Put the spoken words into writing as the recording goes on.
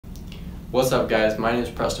What's up guys, my name is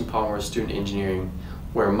Preston Palmer with Student Engineering,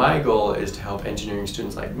 where my goal is to help engineering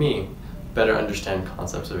students like me better understand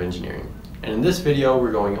concepts of engineering. And in this video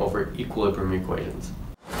we're going over equilibrium equations.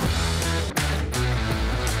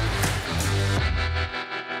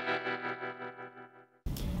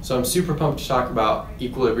 So I'm super pumped to talk about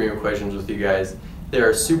equilibrium equations with you guys.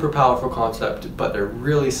 They're a super powerful concept, but they're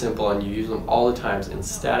really simple and you use them all the time in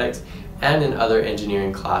statics and in other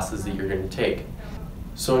engineering classes that you're going to take.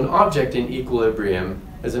 So an object in equilibrium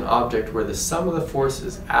is an object where the sum of the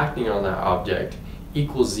forces acting on that object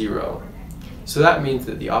equals zero. So that means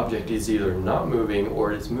that the object is either not moving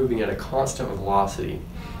or it is moving at a constant velocity.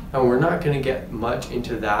 And we're not going to get much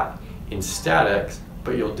into that in statics,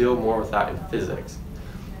 but you'll deal more with that in physics.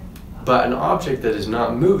 But an object that is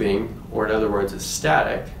not moving, or in other words is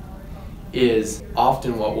static, is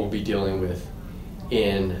often what we'll be dealing with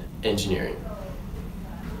in engineering.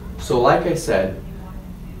 So like I said,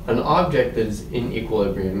 an object that is in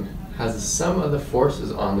equilibrium has the sum of the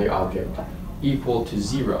forces on the object equal to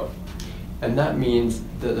zero. And that means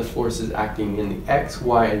that the forces acting in the x,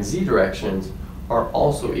 y, and z directions are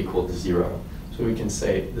also equal to zero. So we can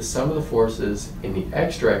say the sum of the forces in the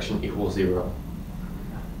x direction equals zero.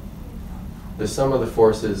 The sum of the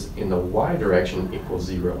forces in the y direction equals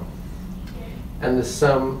zero. And the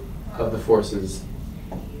sum of the forces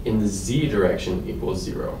in the z direction equals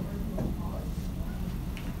zero.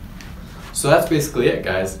 So that's basically it,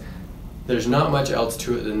 guys. There's not much else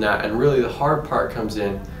to it than that, and really the hard part comes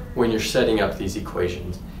in when you're setting up these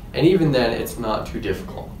equations. And even then, it's not too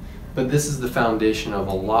difficult. But this is the foundation of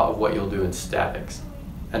a lot of what you'll do in statics.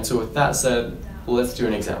 And so with that said, let's do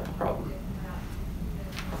an example problem.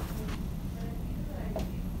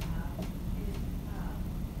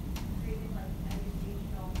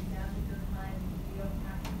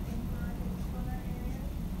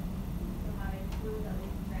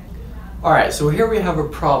 Alright, so here we have a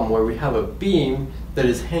problem where we have a beam that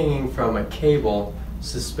is hanging from a cable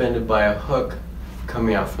suspended by a hook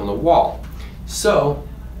coming out from the wall. So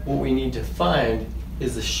what we need to find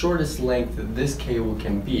is the shortest length that this cable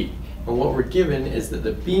can be. And what we're given is that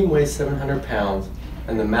the beam weighs 700 pounds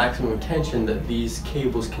and the maximum tension that these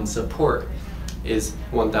cables can support is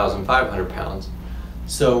 1,500 pounds.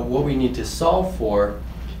 So what we need to solve for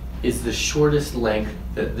is the shortest length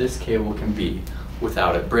that this cable can be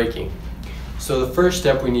without it breaking. So the first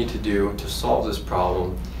step we need to do to solve this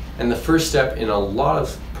problem, and the first step in a lot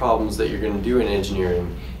of problems that you're going to do in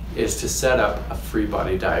engineering, is to set up a free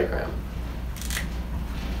body diagram.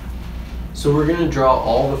 So we're going to draw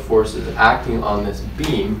all the forces acting on this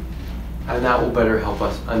beam, and that will better help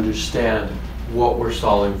us understand what we're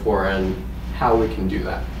solving for and how we can do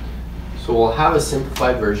that. So we'll have a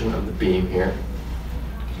simplified version of the beam here,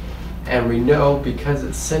 and we know because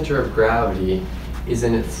its center of gravity is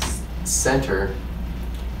in its center,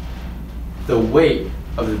 the weight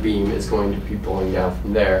of the beam is going to be pulling down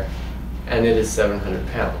from there, and it is 700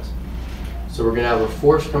 pounds. So we're going to have a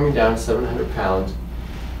force coming down 700 pounds,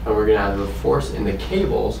 and we're going to have a force in the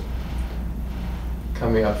cables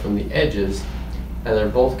coming up from the edges, and they're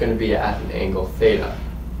both going to be at an angle theta.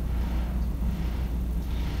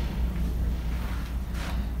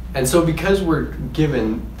 And so because we're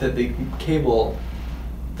given that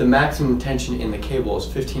the maximum tension in the cable is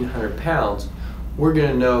 1,500 pounds, we're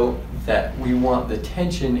going to know that we want the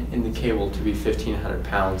tension in the cable to be 1,500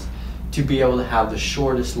 pounds to be able to have the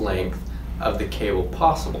shortest length of the cable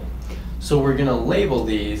possible. So we're going to label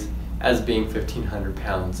these as being 1,500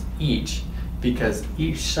 pounds each, because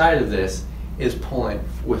each side of this is pulling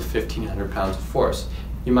with 1,500 pounds of force.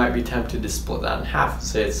 You might be tempted to split that in half and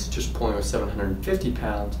say it's just pulling with 750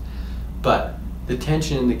 pounds, but the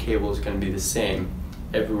tension in the cable is going to be the same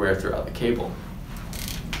everywhere throughout the cable.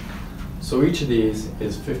 So each of these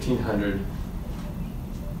is 1,500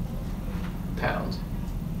 pounds.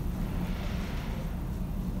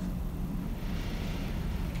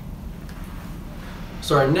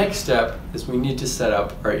 So our next step is we need to set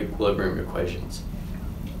up our equilibrium equations.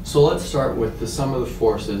 So let's start with the sum of the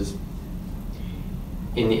forces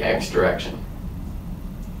in the x direction.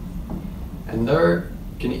 And they're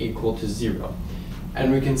going to equal to zero.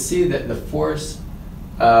 And we can see that the force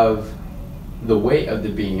of the weight of the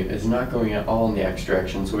beam is not going at all in the x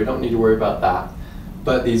direction, so we don't need to worry about that.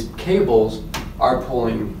 But these cables are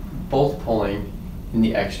both pulling in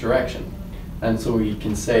the x direction. And so we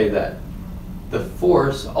can say that the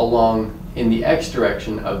force along in the x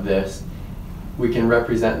direction of this, we can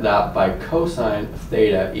represent that by cosine of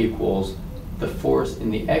theta equals the force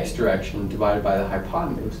in the x direction divided by the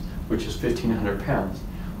hypotenuse, which is 1,500 pounds.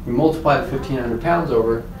 We multiply the 1,500 pounds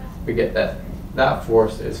over, we get that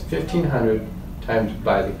force is 1,500 times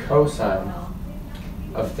by the cosine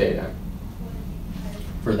of theta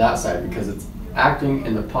for that side, because it's acting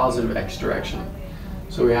in the positive x direction.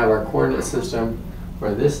 So we have our coordinate system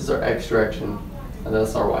where this is our x direction and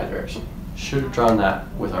that's our y direction. Should have drawn that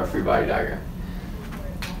with our free body diagram.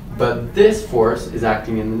 But this force is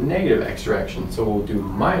acting in the negative x direction, so we'll do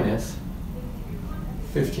minus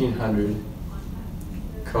 1500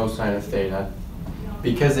 cosine of theta,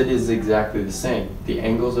 because it is exactly the same. The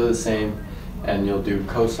angles are the same, and you'll do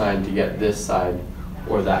cosine to get this side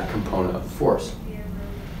or that component of the force.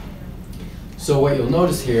 So what you'll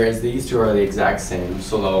notice here is these two are the exact same,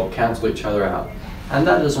 so they'll cancel each other out. And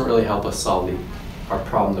that doesn't really help us solve our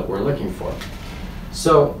problem that we're looking for.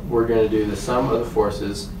 So we're going to do the sum of the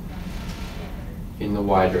forces in the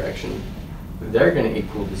y direction. They're going to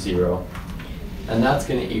equal to 0. And that's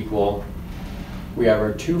going to equal, we have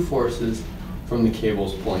our two forces from the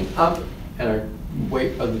cables pulling up and our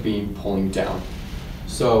weight of the beam pulling down.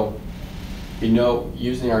 So you know,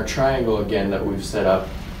 using our triangle again that we've set up,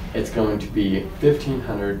 it's going to be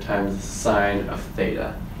 1500 times the sine of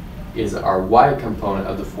theta is our y component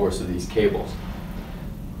of the force of these cables.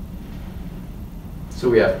 So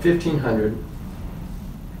we have 1500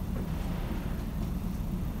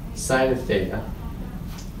 sine of theta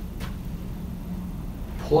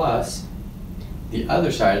plus the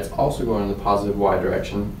other side, it's also going in the positive y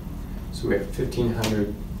direction. So we have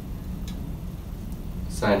 1500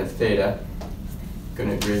 sine of theta. I'm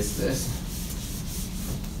going to erase this.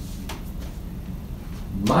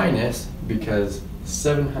 Minus, because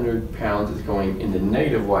 700 pounds is going in the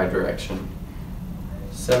negative y direction,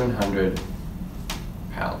 700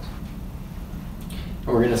 pounds. And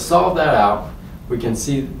we're going to solve that out. We can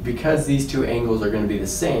see, because these two angles are going to be the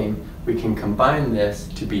same, we can combine this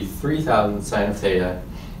to be 3000 sine of theta,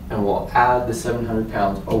 and we'll add the 700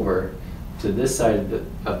 pounds over to this side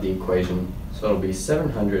of the equation. So it'll be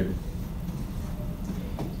 700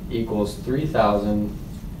 equals 3000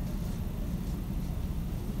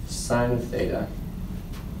 sine of theta.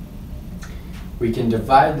 We can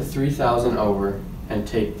divide the 3000 over and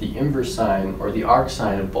take the inverse sine or the arc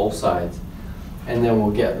sine of both sides, and then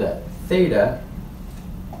we'll get that theta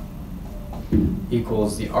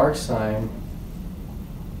equals the arc sine,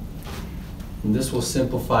 and this will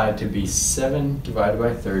simplify to be 7 divided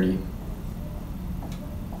by 30.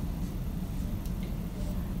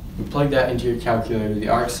 You plug that into your calculator, the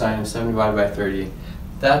arc sine of 7 divided by 30,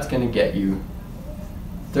 that's going to get you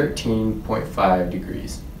 13.5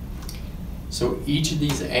 degrees. So each of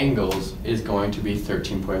these angles is going to be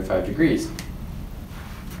 13.5 degrees.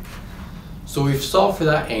 So we've solved for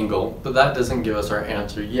that angle, but that doesn't give us our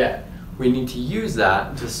answer yet. We need to use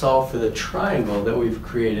that to solve for the triangle that we've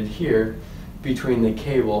created here between the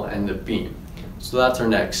cable and the beam. So that's our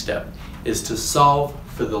next step, is to solve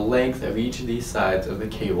for the length of each of these sides of the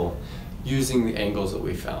cable using the angles that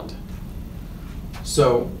we found.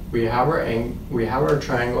 So we have our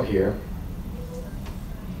triangle here,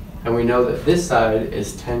 and we know that this side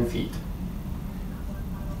is 10 feet.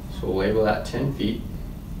 So we'll label that 10 feet.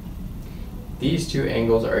 These two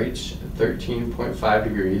angles are each 13.5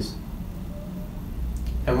 degrees.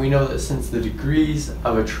 And we know that since the degrees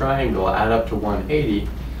of a triangle add up to 180,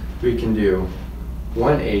 we can do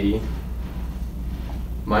 180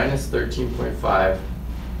 minus 13.5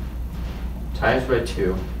 times by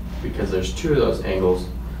 2, because there's two of those angles.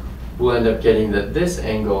 We'll end up getting that this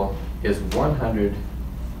angle is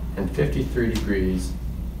 153 degrees.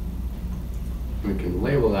 We can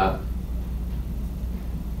label that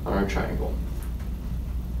on our triangle.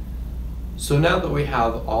 So now that we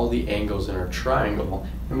have all the angles in our triangle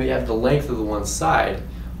and we have the length of the one side,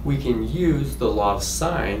 we can use the law of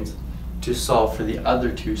sines to solve for the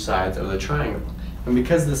other two sides of the triangle. And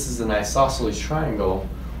because this is an isosceles triangle,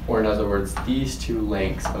 or in other words, these two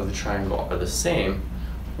lengths of the triangle are the same,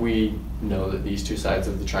 we know that these two sides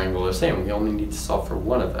of the triangle are the same. We only need to solve for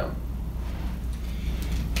one of them.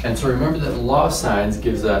 And so remember that the law of sines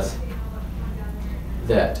gives us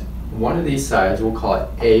that one of these sides, we'll call it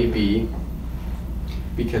AB,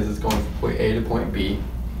 because it's going from point A to point B.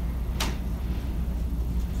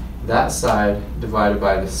 That side divided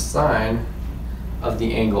by the sine of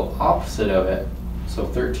the angle opposite of it, so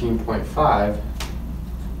 13.5,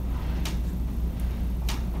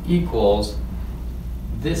 equals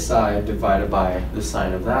this side divided by the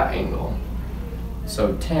sine of that angle.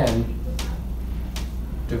 So 10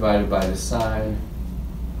 divided by the sine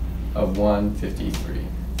of 153.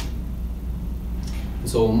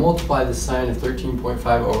 So we'll multiply the sine of 13.5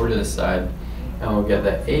 over to this side, and we'll get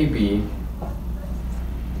that AB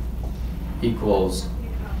equals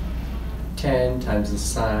 10 times the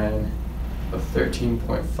sine of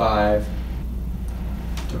 13.5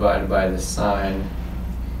 divided by the sine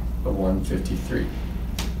of 153.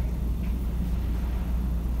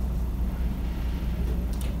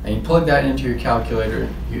 And you plug that into your calculator,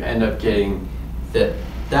 you end up getting that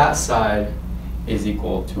that side is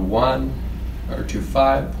equal to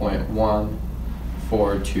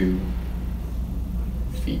 5.142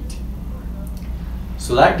 feet.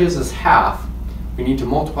 So that gives us half. We need to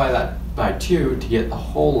multiply that by 2 to get the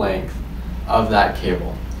whole length of that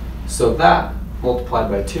cable. So that multiplied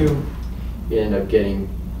by 2, you end up getting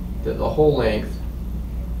that the whole length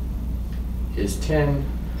is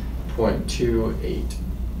 10.28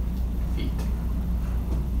 feet.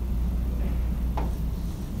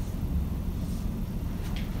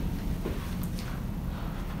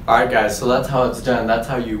 Alright guys, so that's how it's done. That's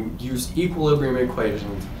how you use equilibrium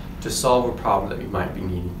equations to solve a problem that you might be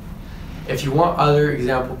needing. If you want other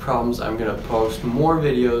example problems, I'm going to post more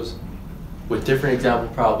videos with different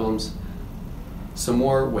example problems, some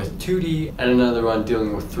more with 2D, and another one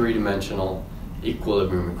dealing with 3-dimensional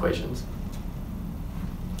equilibrium equations.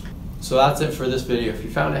 So that's it for this video. If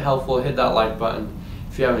you found it helpful, hit that like button.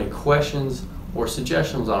 If you have any questions or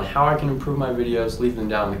suggestions on how I can improve my videos, leave them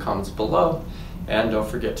down in the comments below, and don't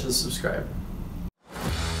forget to subscribe.